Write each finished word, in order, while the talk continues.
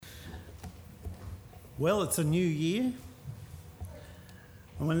Well, it's a new year,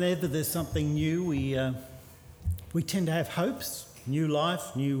 and whenever there's something new, we tend to have hopes. New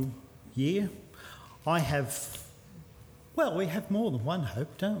life, new year. We have more than one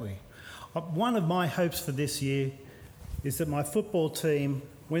hope, don't we? One of my hopes for this year is that my football team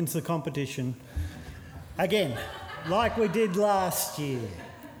wins the competition again, like we did last year.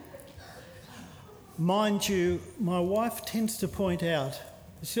 Mind you, my wife tends to point out,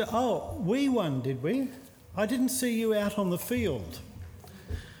 she said, "Oh, we won, did we? I didn't see you out on the field."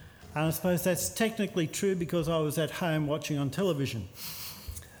 And I suppose that's technically true because I was at home watching on television.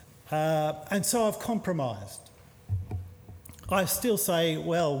 And so I've compromised. I still say,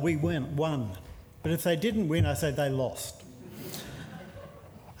 well, we won. But if they didn't win, I say they lost.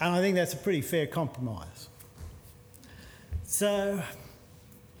 And I think that's a pretty fair compromise. So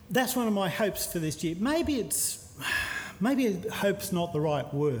that's one of my hopes for this year. Maybe hope's not the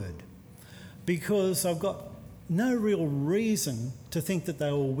right word, because I've got no real reason to think that they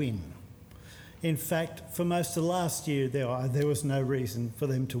will win. In fact, for most of last year, there was no reason for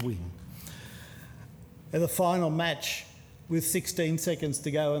them to win. In the final match, with 16 seconds to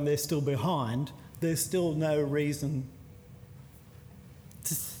go and they're still behind, there's still no reason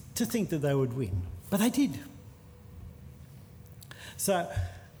to think that they would win. But they did. So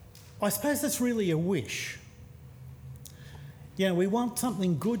I suppose that's really a wish. You know, we want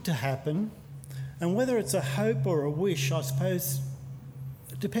something good to happen, and whether it's a hope or a wish, I suppose,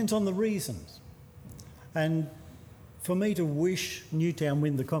 it depends on the reasons. And for me to wish Newtown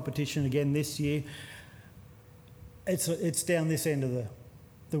win the competition again this year, it's down this end of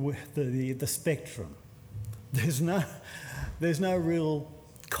the spectrum. There's no real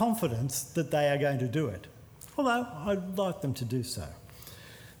confidence that they are going to do it, although I'd like them to do so.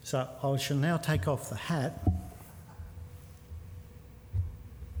 So I shall now take off the hat.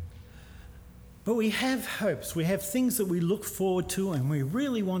 But we have hopes, we have things that we look forward to and we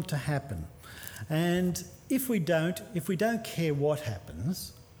really want to happen. And if we don't care what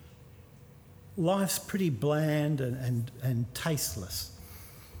happens, life's pretty bland and tasteless.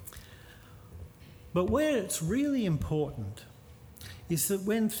 But where it's really important is that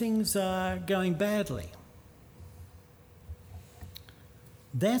when things are going badly,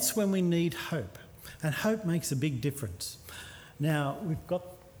 that's when we need hope. And hope makes a big difference. Now, we've got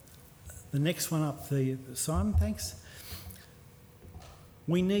the next one up, Simon, thanks.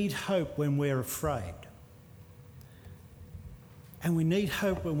 We need hope when we're afraid. And we need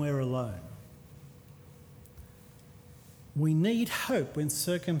hope when we're alone. We need hope when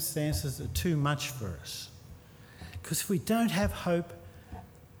circumstances are too much for us. Because if we don't have hope,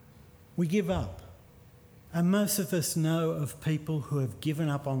 we give up. And most of us know of people who have given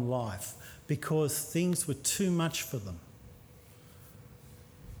up on life because things were too much for them.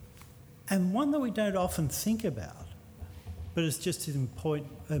 And one that we don't often think about, but it's just as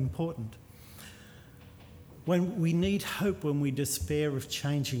important. When we need hope when we despair of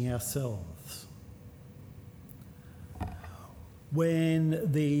changing ourselves.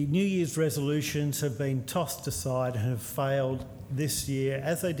 When the New Year's resolutions have been tossed aside and have failed this year,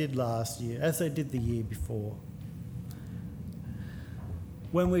 as they did last year, as they did the year before.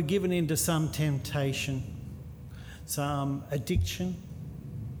 When we're given into some temptation, some addiction.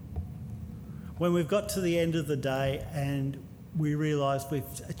 When we've got to the end of the day and we realise we've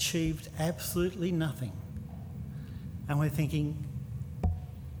achieved absolutely nothing. And we're thinking,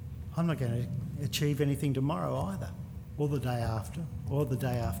 I'm not going to achieve anything tomorrow either, or the day after, or the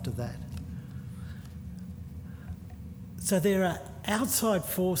day after that. So there are outside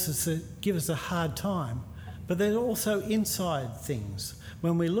forces that give us a hard time, but there are also inside things.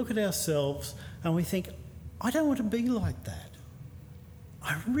 When we look at ourselves and we think, I don't want to be like that.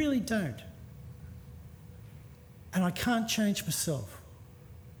 I really don't. And I can't change myself.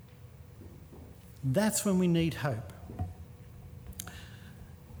 That's when we need hope.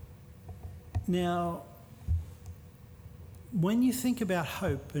 Now, when you think about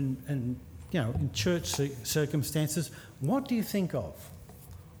hope and in church circumstances, what do you think of?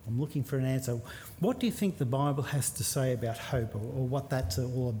 I'm looking for an answer. What do you think the Bible has to say about hope, or what that's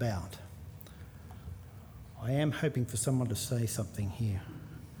all about? I am hoping for someone to say something here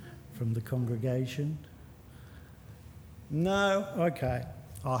from the congregation. No? Okay.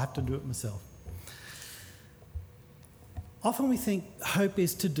 I'll have to do it myself. Often we think hope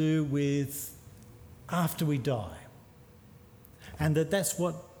is to do with after we die, and that's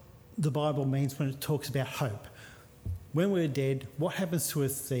what the Bible means when it talks about hope. When we're dead, what happens to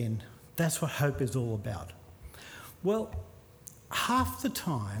us then? That's what hope is all about. Well, half the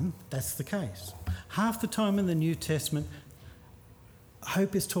time that's the case. Half the time in the New Testament,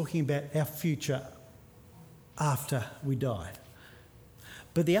 hope is talking about our future after we die.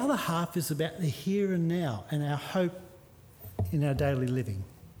 But the other half is about the here and now and our hope in our daily living.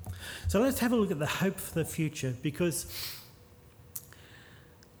 So let's have a look at the hope for the future, because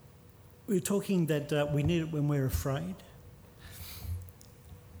we're talking that we need it when we're afraid.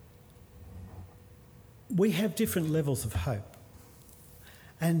 We have different levels of hope,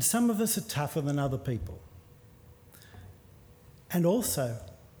 and some of us are tougher than other people. And also,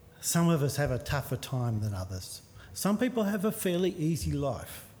 some of us have a tougher time than others. Some people have a fairly easy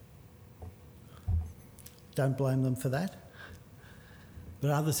life. Don't blame them for that. But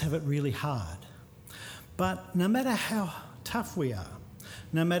others have it really hard. But no matter how tough we are,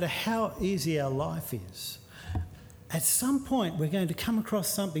 no matter how easy our life is, at some point we're going to come across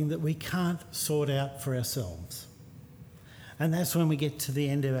something that we can't sort out for ourselves. And that's when we get to the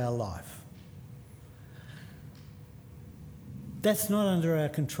end of our life. That's not under our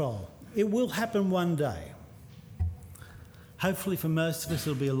control. It will happen one day. Hopefully for most of us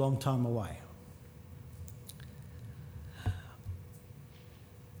it'll be a long time away.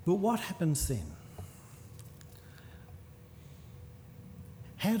 But what happens then?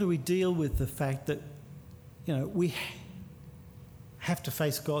 How do we deal with the fact that, we have to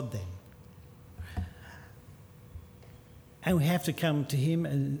face God then? And we have to come to him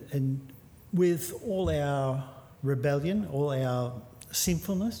and with all our rebellion, all our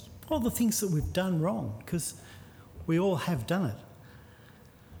sinfulness, all the things that we've done wrong, because we all have done it.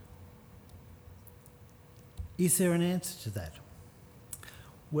 Is there an answer to that?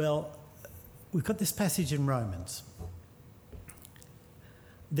 Well, we've got this passage in Romans.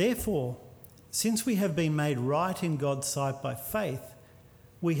 Therefore, since we have been made right in God's sight by faith,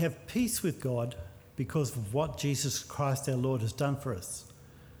 we have peace with God because of what Jesus Christ our Lord has done for us.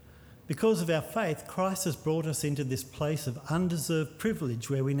 Because of our faith, Christ has brought us into this place of undeserved privilege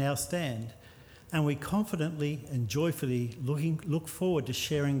where we now stand, and we confidently and joyfully look forward to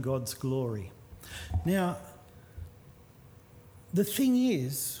sharing God's glory. Now, the thing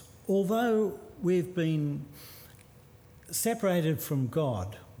is, although we've been separated from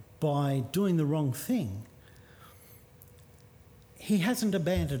God by doing the wrong thing, he hasn't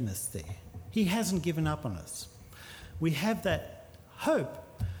abandoned us there. He hasn't given up on us. We have that hope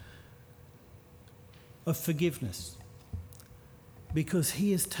of forgiveness because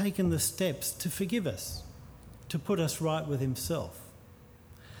he has taken the steps to forgive us, to put us right with himself.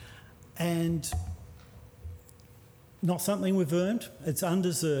 And not something we've earned, it's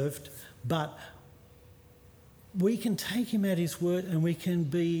undeserved, but we can take him at his word and we can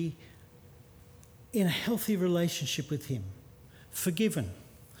be in a healthy relationship with him, forgiven.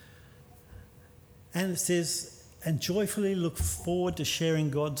 And it says, and joyfully look forward to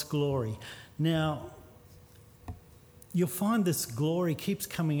sharing God's glory. Now, you'll find this glory keeps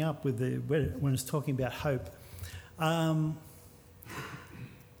coming up with when it's talking about hope.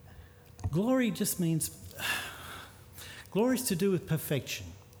 Glory just means... Glory is to do with perfection.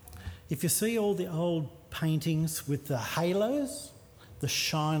 If you see all the old paintings with the halos, the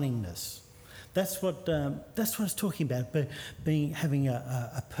shiningness, that's what it's talking about. Having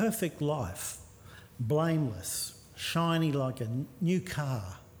a perfect life, blameless, shiny like a new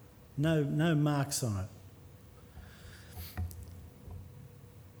car, no marks on it.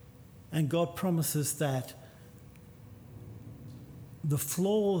 And God promises that the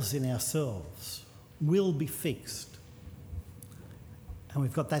flaws in ourselves will be fixed. And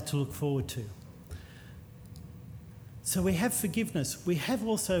we've got that to look forward to. So we have forgiveness. We have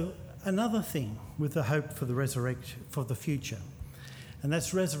also another thing with the hope for the resurrection, for the future, and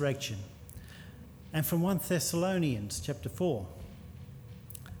that's resurrection. And from 1 Thessalonians chapter 4.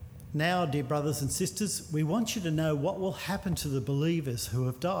 Now, dear brothers and sisters, we want you to know what will happen to the believers who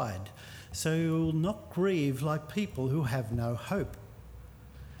have died, so you will not grieve like people who have no hope.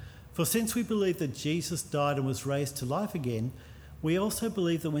 For since we believe that Jesus died and was raised to life again, we also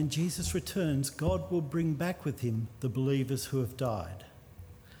believe that when Jesus returns, God will bring back with him the believers who have died.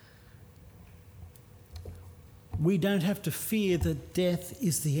 We don't have to fear that death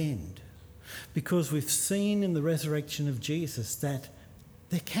is the end, because we've seen in the resurrection of Jesus that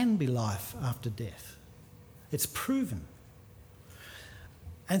there can be life after death. It's proven.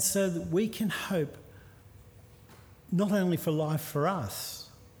 And so that we can hope not only for life for us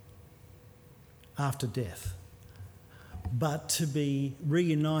after death, but to be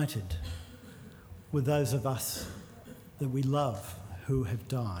reunited with those of us that we love who have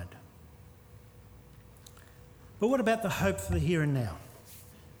died. But what about the hope for the here and now?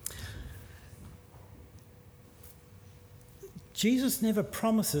 Jesus never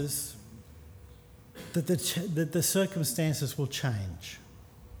promises that the circumstances will change.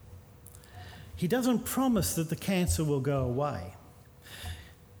 He doesn't promise that the cancer will go away.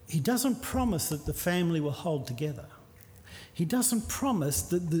 He doesn't promise that the family will hold together. He doesn't promise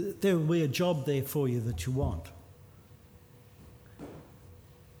that there will be a job there for you that you want.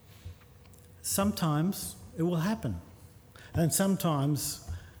 Sometimes it will happen. And sometimes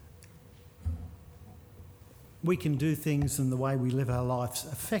we can do things and the way we live our lives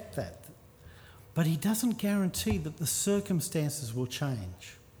affect that. But he doesn't guarantee that the circumstances will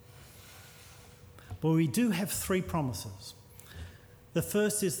change. But we do have 3 promises. The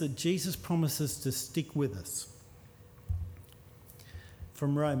first is that Jesus promises to stick with us.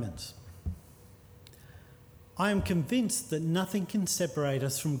 From Romans. I am convinced that nothing can separate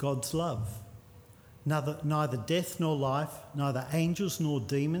us from God's love. Neither death nor life, neither angels nor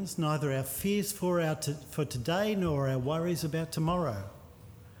demons, neither our fears for today nor our worries about tomorrow.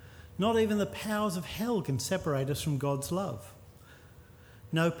 Not even the powers of hell can separate us from God's love.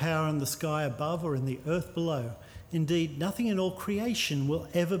 No power in the sky above or in the earth below. Indeed, nothing in all creation will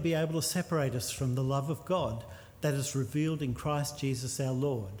ever be able to separate us from the love of God that is revealed in Christ Jesus our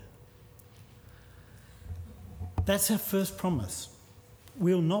Lord. That's our first promise.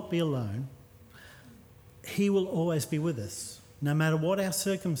 We'll not be alone. He will always be with us. No matter what our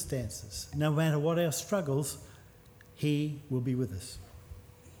circumstances, no matter what our struggles, he will be with us.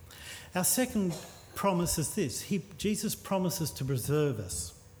 Our second promise is this. Jesus promises to preserve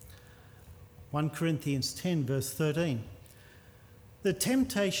us. 1 Corinthians 10 verse 13. The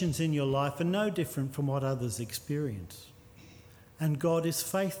temptations in your life are no different from what others experience. And God is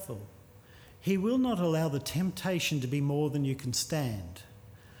faithful. He will not allow the temptation to be more than you can stand.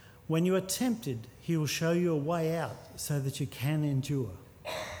 When you are tempted, he will show you a way out so that you can endure.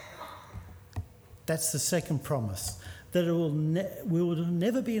 That's the second promise, that we will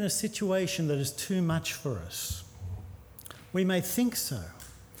never be in a situation that is too much for us. We may think so.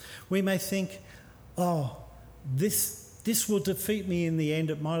 We may think, oh, this will defeat me in the end,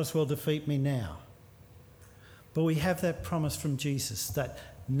 it might as well defeat me now. But we have that promise from Jesus that,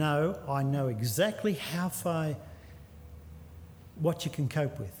 no, I know exactly what you can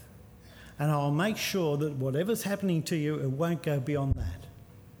cope with. And I'll make sure that whatever's happening to you, it won't go beyond that.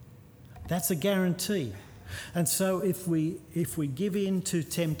 That's a guarantee. And so if we give in to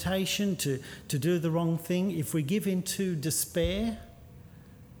temptation to do the wrong thing, if we give in to despair,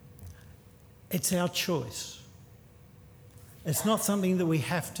 it's our choice. It's not something that we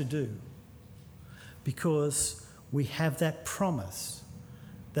have to do, because we have that promise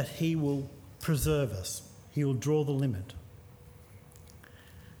that he will preserve us. He will draw the limit.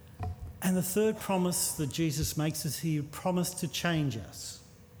 And the third promise that Jesus makes is he promised to change us.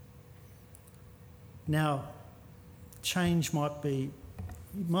 Now, change you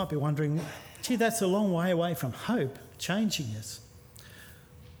might be wondering, gee, that's a long way away from hope, changing us.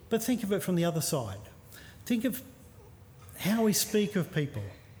 But think of it from the other side. Think of how we speak of people.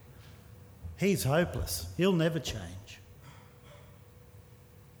 He's hopeless. He'll never change.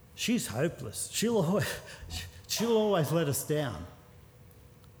 She's hopeless. She'll always let us down.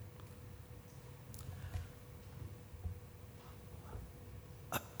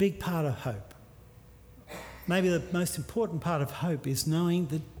 A big part of hope, maybe the most important part of hope, is knowing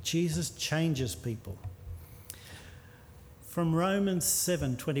that Jesus changes people. From Romans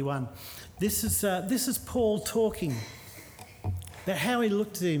 7:21, this is Paul talking about how he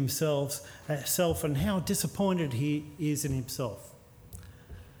looked at himself and how disappointed he is in himself.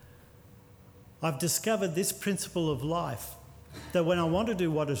 I've discovered this principle of life, that when I want to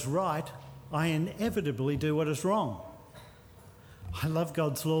do what is right, I inevitably do what is wrong. I love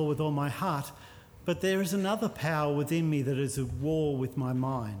God's law with all my heart, but there is another power within me that is at war with my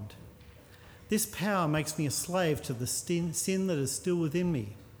mind. This power makes me a slave to the sin that is still within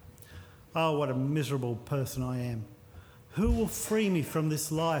me. Oh, what a miserable person I am. Who will free me from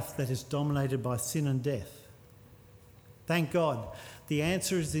this life that is dominated by sin and death? Thank God, the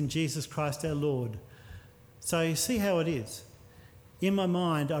answer is in Jesus Christ our Lord. So you see how it is. In my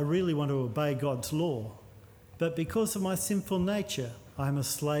mind, I really want to obey God's law, but because of my sinful nature, I'm a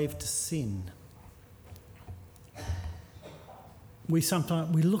slave to sin. We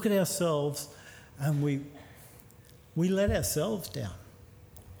look at ourselves and we let ourselves down.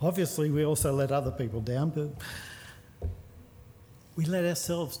 Obviously, we also let other people down, but we let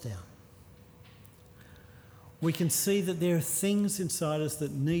ourselves down. We can see that there are things inside us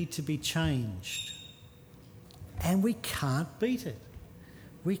that need to be changed, and we can't beat it.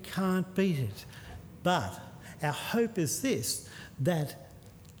 We can't beat it. But our hope is this, that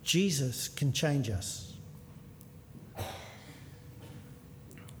Jesus can change us.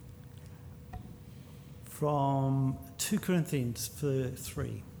 From 2 Corinthians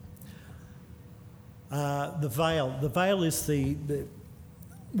 3. the veil. The veil is the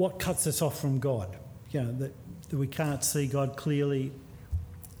what cuts us off from God. That we can't see God clearly.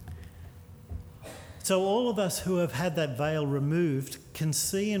 So all of us who have had that veil removed can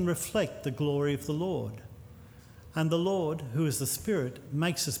see and reflect the glory of the Lord. And the Lord, who is the Spirit,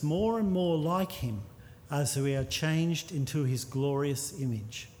 makes us more and more like him as we are changed into his glorious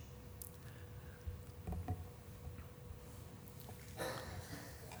image.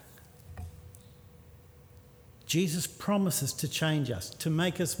 Jesus promises to change us, to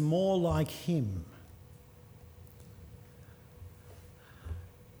make us more like him.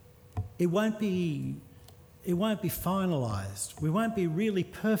 It won't be finalised. We won't be really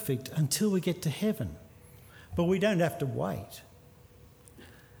perfect until we get to heaven. But we don't have to wait.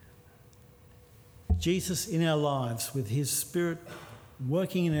 Jesus in our lives, with his Spirit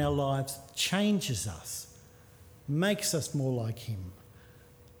working in our lives, changes us, makes us more like him,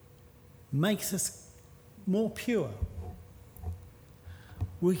 makes us more pure.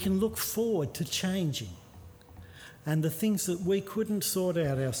 We can look forward to changing. And the things that we couldn't sort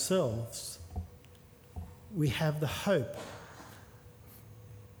out ourselves, we have the hope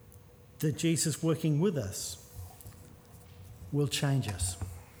that Jesus working with us will change us.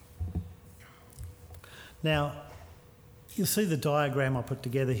 Now, you'll see the diagram I put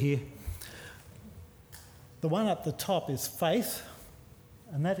together here. The one up the top is faith,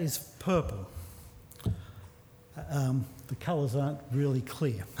 and that is purple. The colours aren't really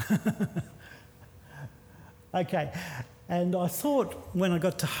clear. Okay, and I thought when I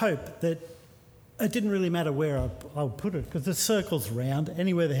got to hope that it didn't really matter where I would put it, because the circle's round.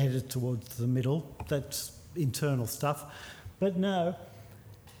 Anywhere they're headed towards the middle, that's internal stuff. But no,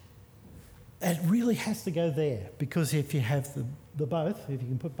 it really has to go there, because if you have the both, if you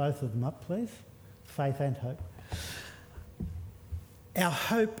can put both of them up, please, faith and hope. Our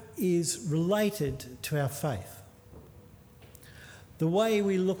hope is related to our faith. The way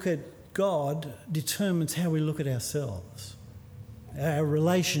we look at God determines how we look at ourselves. Our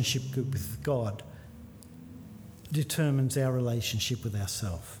relationship with God determines our relationship with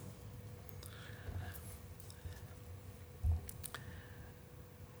ourselves.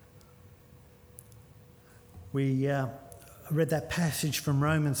 We read that passage from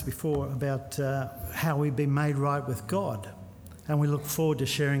Romans before about how we've been made right with God, and we look forward to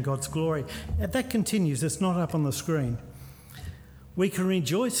sharing God's glory. And that continues, it's not up on the screen. We can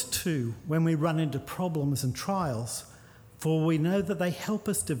rejoice too when we run into problems and trials, for we know that they help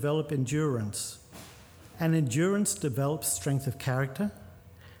us develop endurance. And endurance develops strength of character,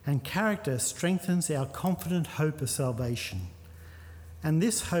 and character strengthens our confident hope of salvation. And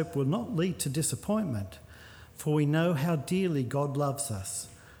this hope will not lead to disappointment, for we know how dearly God loves us,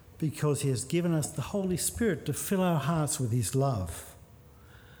 because he has given us the Holy Spirit to fill our hearts with his love.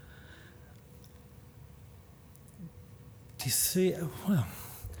 Do you see? Well,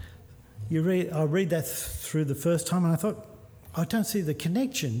 I read that through the first time, and I thought, I don't see the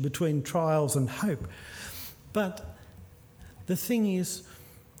connection between trials and hope. But the thing is,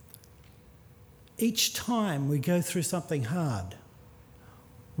 each time we go through something hard,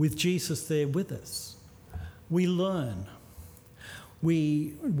 with Jesus there with us, we learn.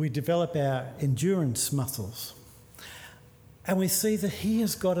 We develop our endurance muscles. And we see that he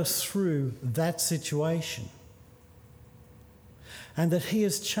has got us through that situation. And that he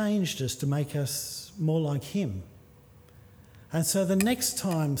has changed us to make us more like him. And so the next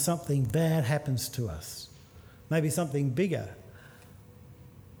time something bad happens to us, maybe something bigger,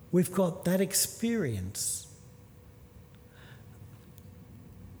 we've got that experience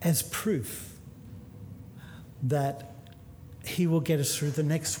as proof that he will get us through the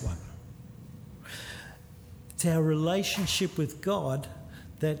next one. It's our relationship with God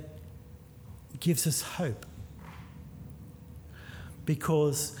that gives us hope,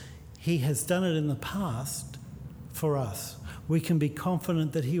 because he has done it in the past for us. We can be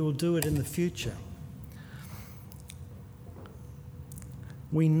confident that he will do it in the future.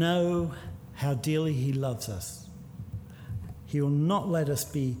 We know how dearly he loves us. He will not let us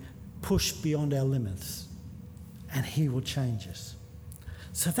be pushed beyond our limits, and he will change us.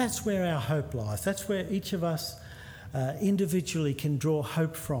 So that's where our hope lies. That's where each of us individually can draw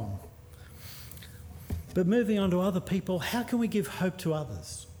hope from. But moving on to other people, how can we give hope to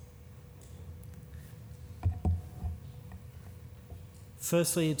others?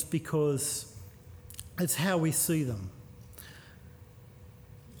 Firstly, it's because it's how we see them.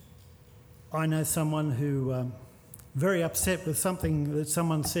 I know someone who very upset with something that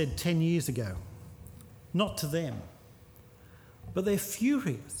someone said 10 years ago. Not to them, but they're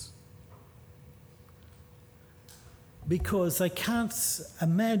furious because they can't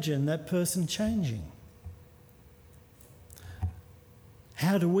imagine that person changing.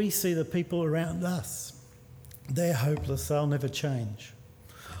 How do we see the people around us? They're hopeless, they'll never change.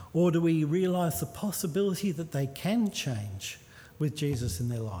 Or do we realise the possibility that they can change with Jesus in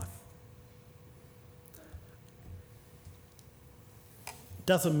their life?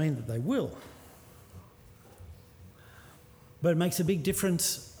 Doesn't mean that they will. But it makes a big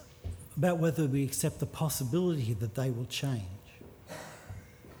difference about whether we accept the possibility that they will change.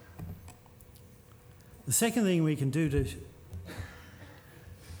 The second thing we can do to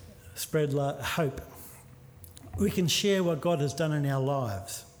spread hope, we can share what God has done in our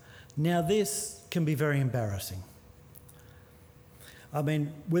lives. Now, this can be very embarrassing. I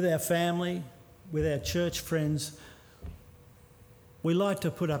mean, with our family, with our church friends, we like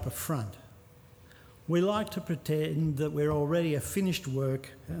to put up a front. We like to pretend that we're already a finished work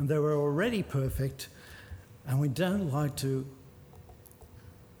and that we're already perfect, and we don't like to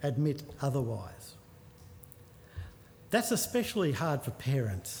admit otherwise. That's especially hard for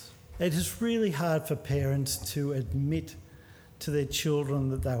parents. It is really hard for parents to admit to their children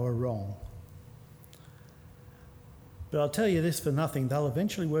that they were wrong. But I'll tell you this for nothing, they'll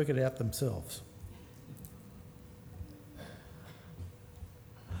eventually work it out themselves.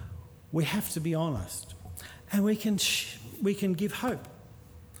 We have to be honest, and we can give hope.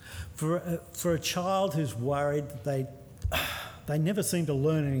 For a child who's worried that they never seem to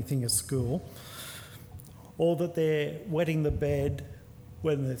learn anything at school, or that they're wetting the bed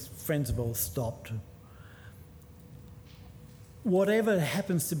when their friends have all stopped, whatever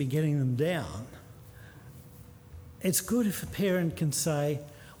happens to be getting them down, it's good if a parent can say,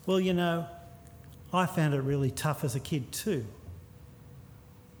 well, you know, I found it really tough as a kid too,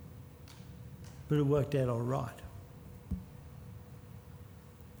 but it worked out all right.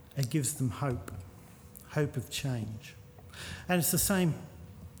 It gives them hope of change. And it's the same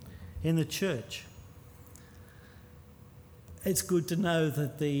in the church. It's good to know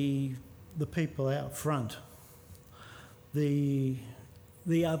that the people out front, the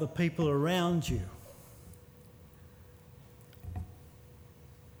other people around you,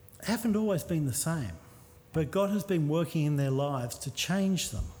 haven't always been the same, but God has been working in their lives to change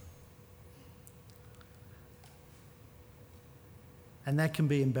them. And that can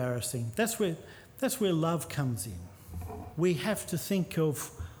be embarrassing. That's where love comes in. We have to think of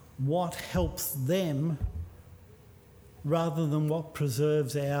what helps them rather than what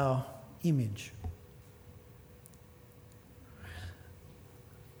preserves our image.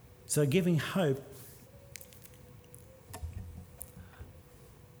 So giving hope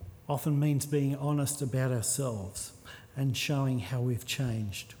often means being honest about ourselves and showing how we've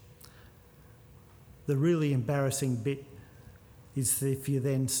changed. The really embarrassing bit is if you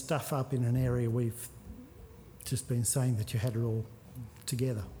then stuff up in an area we've just been saying that you had it all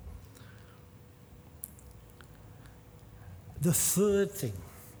together. The third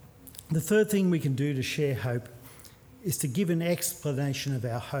thing we can do to share hope is to give an explanation of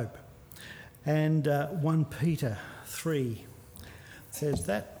our hope. And 1 Peter 3 says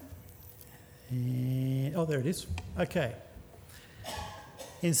that. There it is. Okay.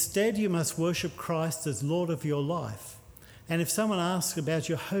 Instead, you must worship Christ as Lord of your life. And if someone asks about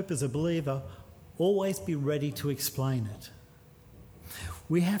your hope as a believer, always be ready to explain it.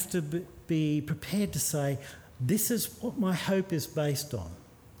 We have to be prepared to say, this is what my hope is based on.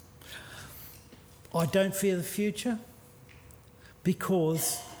 I don't fear the future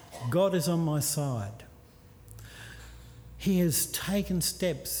because God is on my side. He has taken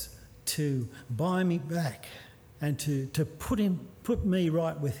steps to buy me back and to put me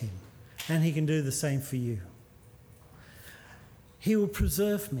right with him. And he can do the same for you. He will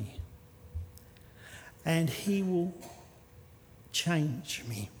preserve me. And he will change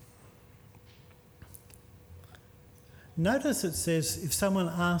me. Notice it says, if someone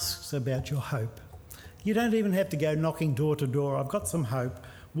asks about your hope, you don't even have to go knocking door to door. I've got some hope.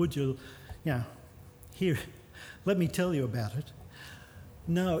 Would you, here, let me tell you about it.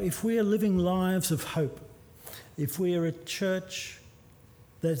 No, if we are living lives of hope, if we are a church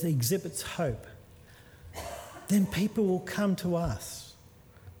that exhibits hope, then people will come to us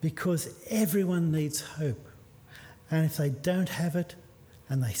because everyone needs hope. And if they don't have it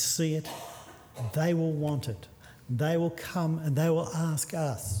and they see it, they will want it. They will come and they will ask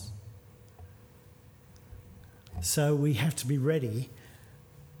us. So we have to be ready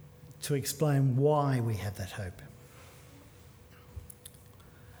to explain why we have that hope.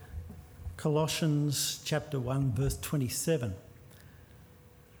 Colossians chapter 1, verse 27.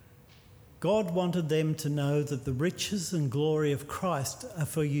 God wanted them to know that the riches and glory of Christ are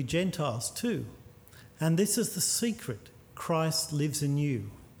for you Gentiles too. And this is the secret: Christ lives in you.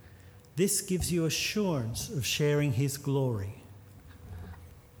 This gives you assurance of sharing his glory.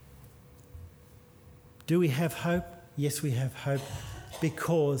 Do we have hope? Yes, we have hope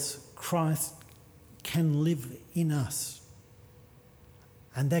because Christ can live in us.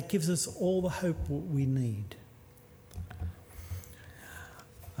 And that gives us all the hope we need.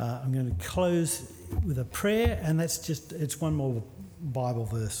 I'm going to close with a prayer, and it's one more Bible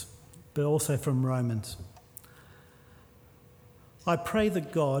verse, but also from Romans. I pray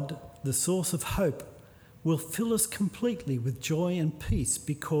that God, the source of hope, will fill us completely with joy and peace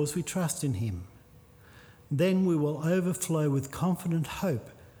because we trust in him. Then we will overflow with confident hope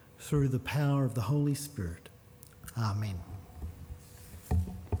through the power of the Holy Spirit. Amen.